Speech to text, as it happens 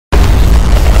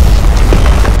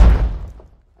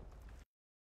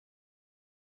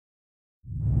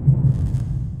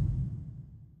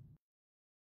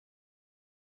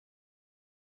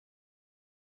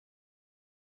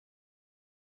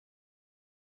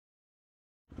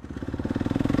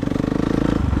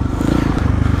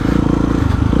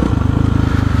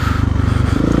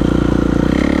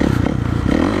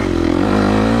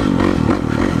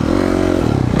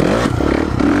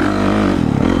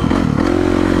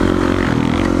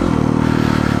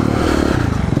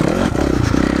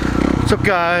up,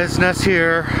 guys? Ness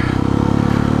here,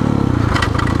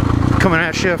 coming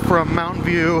at you from Mountain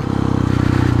View.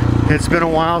 It's been a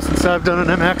while since I've done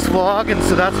an MX vlog, and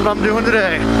so that's what I'm doing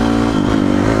today.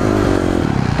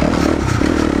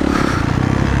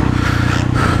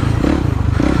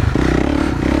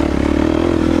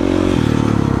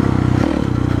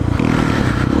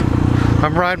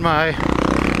 I'm riding my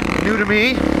new to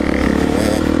me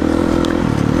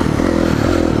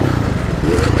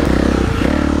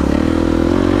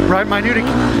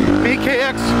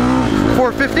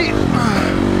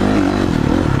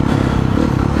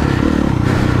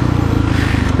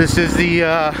KX450. This is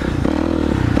the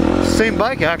same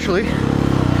bike actually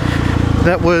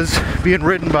that was being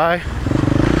ridden by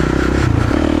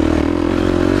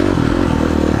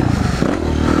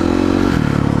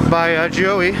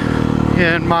Joey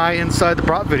in my Inside the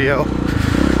Prop video.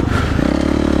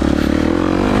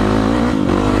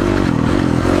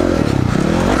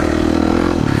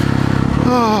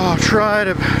 Oh,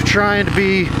 trying to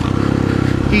be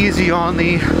easy on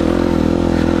the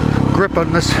grip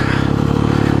on this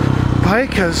bike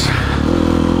because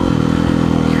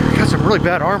I got some really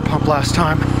bad arm pump last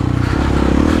time.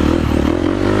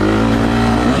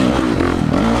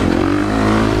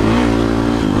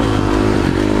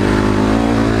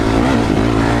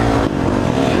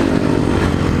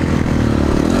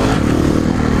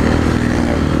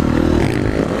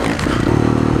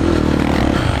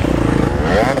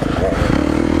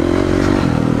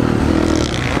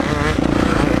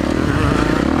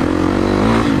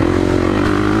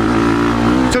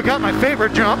 Got my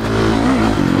favorite jump,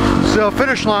 so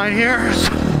finish line here.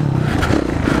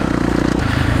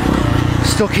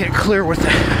 Still can't clear with the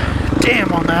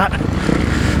damn on that.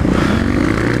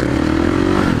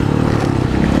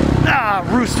 Ah,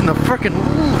 roost in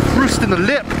the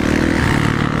lip.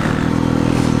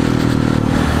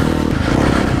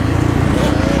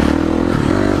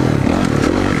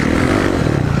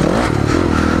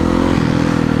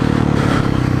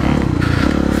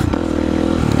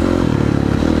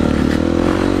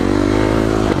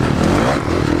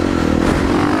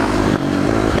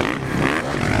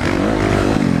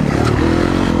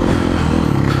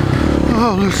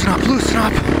 Oh, loosen up, loosen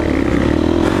up.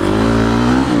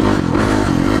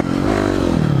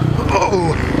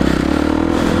 Oh,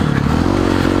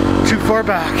 too far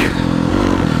back.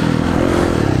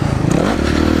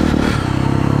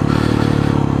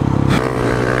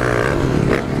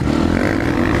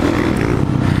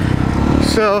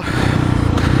 So,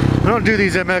 I don't do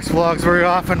these MX vlogs very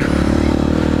often.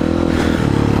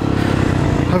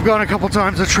 I've gone a couple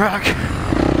times to track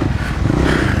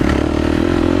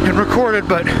and recorded,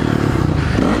 but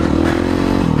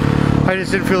I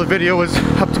just didn't feel the video was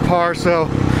up to par, so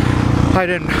I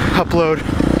didn't upload.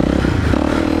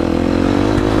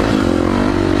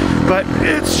 But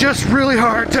it's just really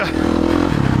hard to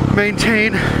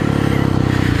maintain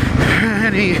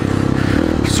any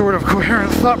sort of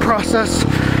coherent thought process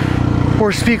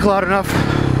or speak loud enough.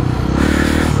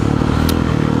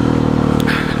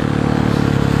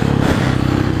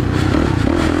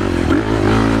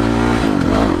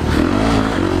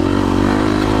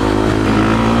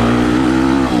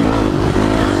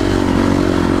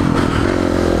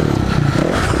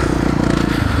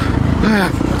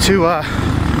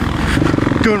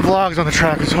 Doing vlogs on the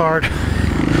track is hard,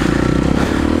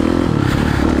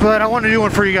 but I want to do one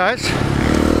for you guys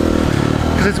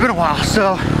because it's been a while.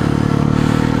 So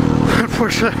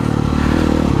unfortunately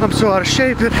I'm so out of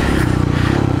shape it's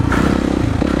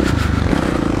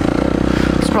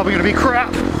probably gonna be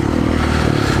crap.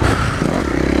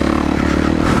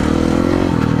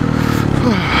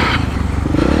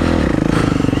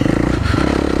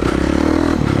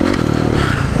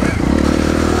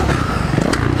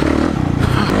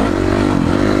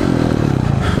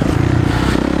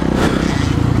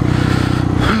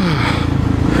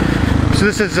 So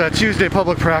this is Tuesday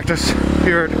public practice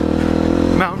here at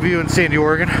Mountain View in Sandy,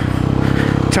 Oregon,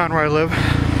 town where I live.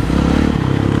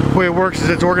 The way it works is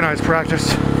it's organized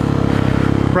practice.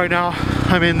 Right now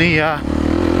I'm in the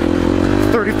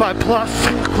 35 plus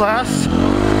class.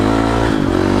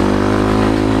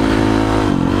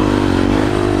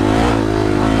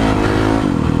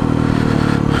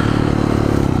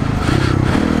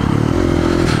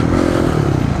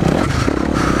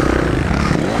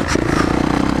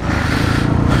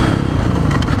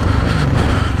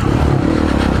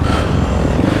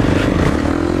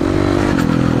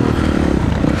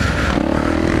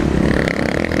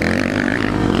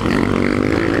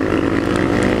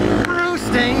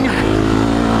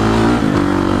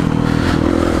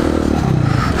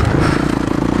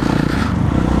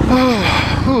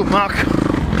 Ooh, muck.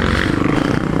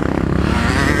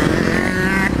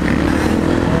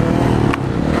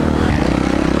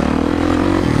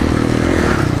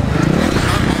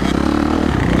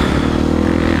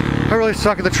 really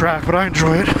suck at the track, but I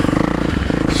enjoy it.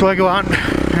 So I go out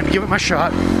and give it my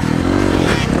shot.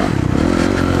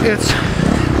 It's,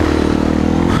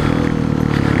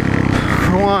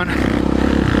 for one,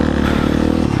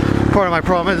 part of my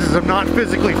problem is I'm not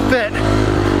physically fit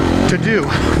to do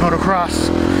motocross.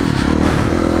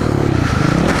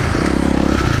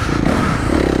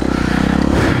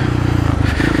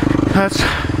 That's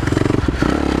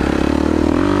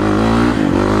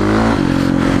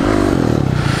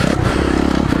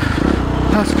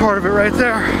part of it right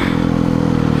there.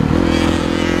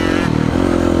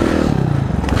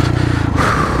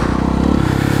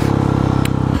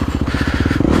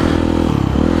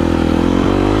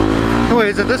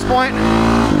 Anyways, at this point,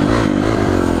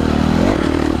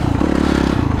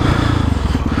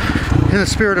 in the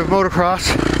spirit of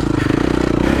motocross,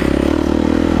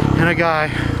 and a guy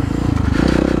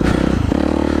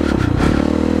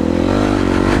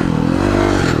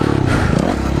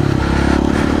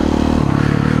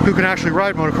who can actually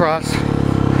ride motocross,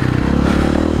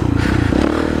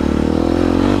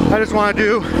 I just want to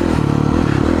do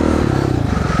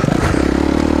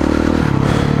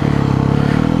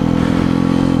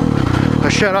a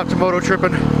shout out to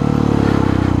Mototrippin.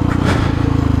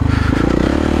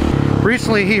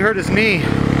 Recently he hurt his knee.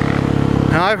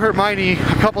 Now I've hurt my knee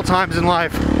a couple times in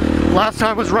life. Last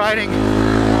time was riding,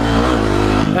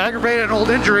 aggravated an old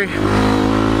injury,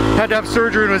 had to have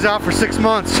surgery and was out for 6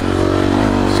 months.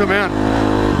 So man,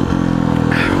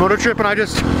 Mototrippin,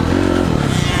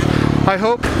 I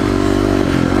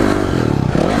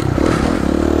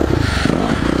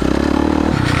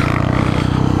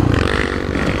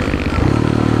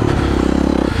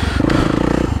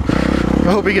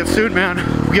hope he gets soon, man.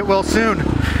 Get well soon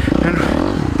and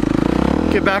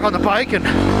get back on the bike. And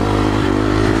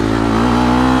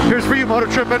here's for you,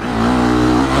 Mototrippin.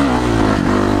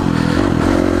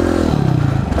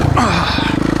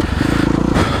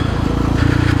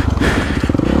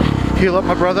 Heal up,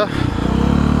 my brother.